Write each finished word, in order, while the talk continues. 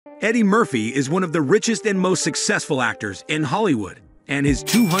Eddie Murphy is one of the richest and most successful actors in Hollywood, and his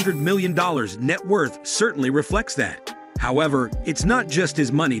 $200 million net worth certainly reflects that. However, it's not just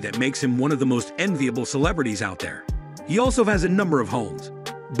his money that makes him one of the most enviable celebrities out there. He also has a number of homes,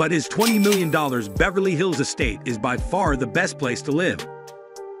 but his $20 million Beverly Hills estate is by far the best place to live.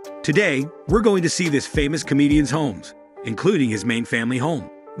 Today, we're going to see this famous comedian's homes, including his main family home,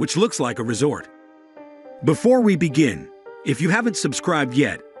 which looks like a resort. Before we begin, if you haven't subscribed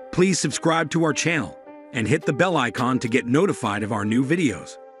yet, please subscribe to our channel and hit the bell icon to get notified of our new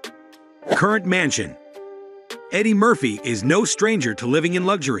videos. Current mansion. Eddie Murphy is no stranger to living in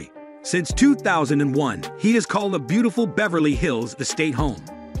luxury. Since 2001, he has called a beautiful Beverly Hills estate home.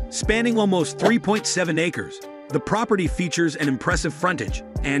 Spanning almost 3.7 acres, the property features an impressive frontage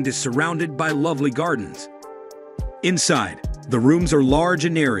and is surrounded by lovely gardens. Inside, the rooms are large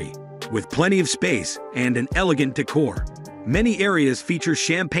and airy, with plenty of space and an elegant decor. Many areas feature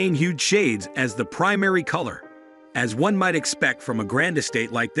champagne-hued shades as the primary color. As one might expect from a grand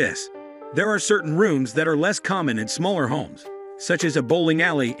estate like this, there are certain rooms that are less common in smaller homes, such as a bowling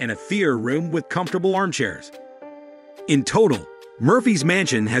alley and a theater room with comfortable armchairs. In total, Murphy's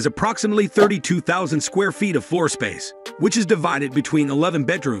mansion has approximately 32,000 square feet of floor space, which is divided between 11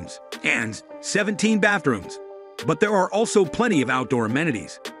 bedrooms and 17 bathrooms. But there are also plenty of outdoor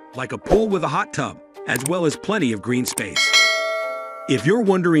amenities, like a pool with a hot tub, as well as plenty of green space. If you're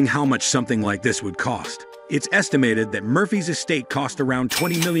wondering how much something like this would cost, it's estimated that Murphy's estate cost around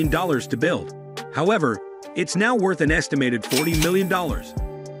 $20 million to build. However, it's now worth an estimated $40 million.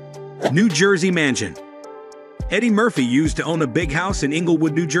 New Jersey mansion. Eddie Murphy used to own a big house in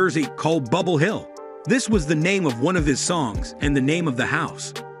Englewood, New Jersey called Bubble Hill. This was the name of one of his songs and the name of the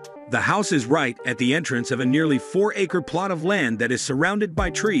house. The house is right at the entrance of a nearly 4-acre plot of land that is surrounded by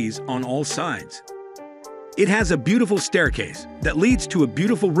trees on all sides. It has a beautiful staircase that leads to a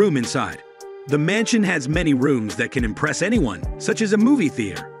beautiful room inside. The mansion has many rooms that can impress anyone, such as a movie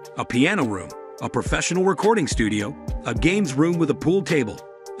theater, a piano room, a professional recording studio, a games room with a pool table,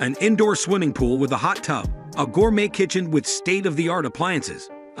 an indoor swimming pool with a hot tub, a gourmet kitchen with state-of-the-art appliances,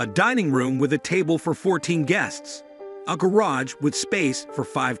 a dining room with a table for 14 guests, a garage with space for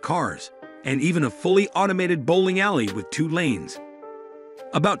 5 cars, and even a fully automated bowling alley with 2 lanes.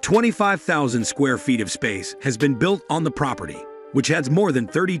 About 25,000 square feet of space has been built on the property, which has more than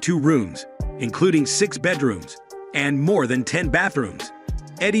 32 rooms, including 6 bedrooms, and more than 10 bathrooms.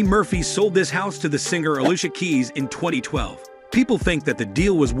 Eddie Murphy sold this house to the singer Alicia Keys in 2012. People think that the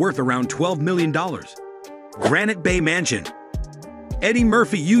deal was worth around $12 million. Granite Bay Mansion. Eddie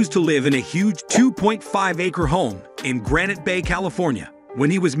Murphy used to live in a huge 2.5-acre home in Granite Bay, California, when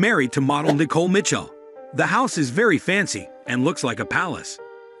he was married to model Nicole Mitchell. The house is very fancy and looks like a palace.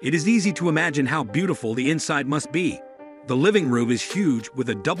 It is easy to imagine how beautiful the inside must be. The living room is huge with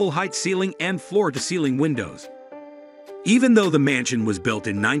a double-height ceiling and floor-to-ceiling windows. Even though the mansion was built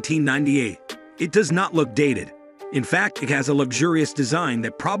in 1998, it does not look dated. In fact, it has a luxurious design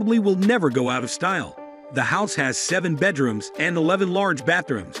that probably will never go out of style. The house has 7 bedrooms and 11 large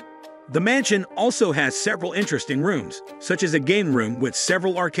bathrooms. The mansion also has several interesting rooms, such as a game room with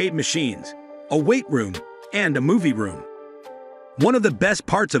several arcade machines, a weight room, and a movie room. One of the best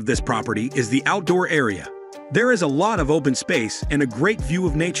parts of this property is the outdoor area. There is a lot of open space and a great view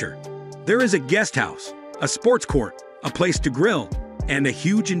of nature. There is a guest house, a sports court, a place to grill, and a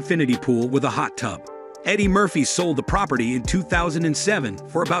huge infinity pool with a hot tub. Eddie Murphy sold the property in 2007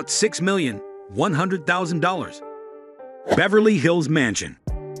 for about $6,100,000. Beverly Hills Mansion.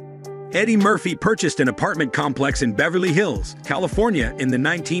 Eddie Murphy purchased an apartment complex in Beverly Hills, California in the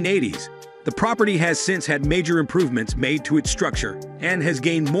 1980s. The property has since had major improvements made to its structure and has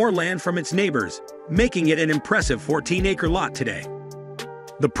gained more land from its neighbors, making it an impressive 14-acre lot today.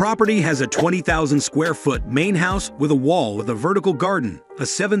 The property has a 20,000 square foot main house with a wall with a vertical garden, a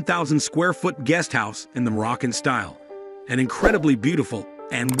 7,000 square foot guest house in the Moroccan style, an incredibly beautiful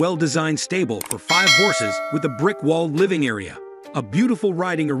and well-designed stable for 5 horses with a brick-walled living area, a beautiful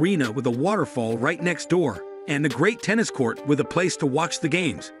riding arena with a waterfall right next door, and a great tennis court with a place to watch the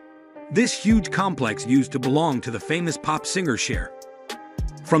games. This huge complex used to belong to the famous pop singer Cher.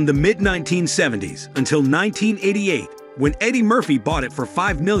 From the mid-1970s until 1988, when Eddie Murphy bought it for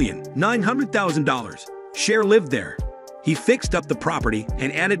 $5,900,000, Cher lived there. He fixed up the property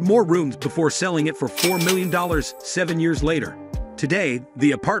and added more rooms before selling it for $4 million 7 years later. Today,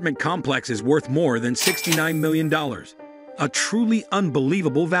 the apartment complex is worth more than $69 million, a truly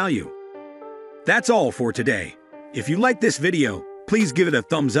unbelievable value. That's all for today. If you like this video, please give it a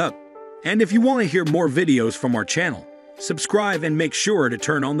thumbs up. And if you want to hear more videos from our channel, subscribe and make sure to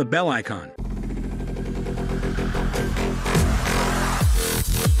turn on the bell icon.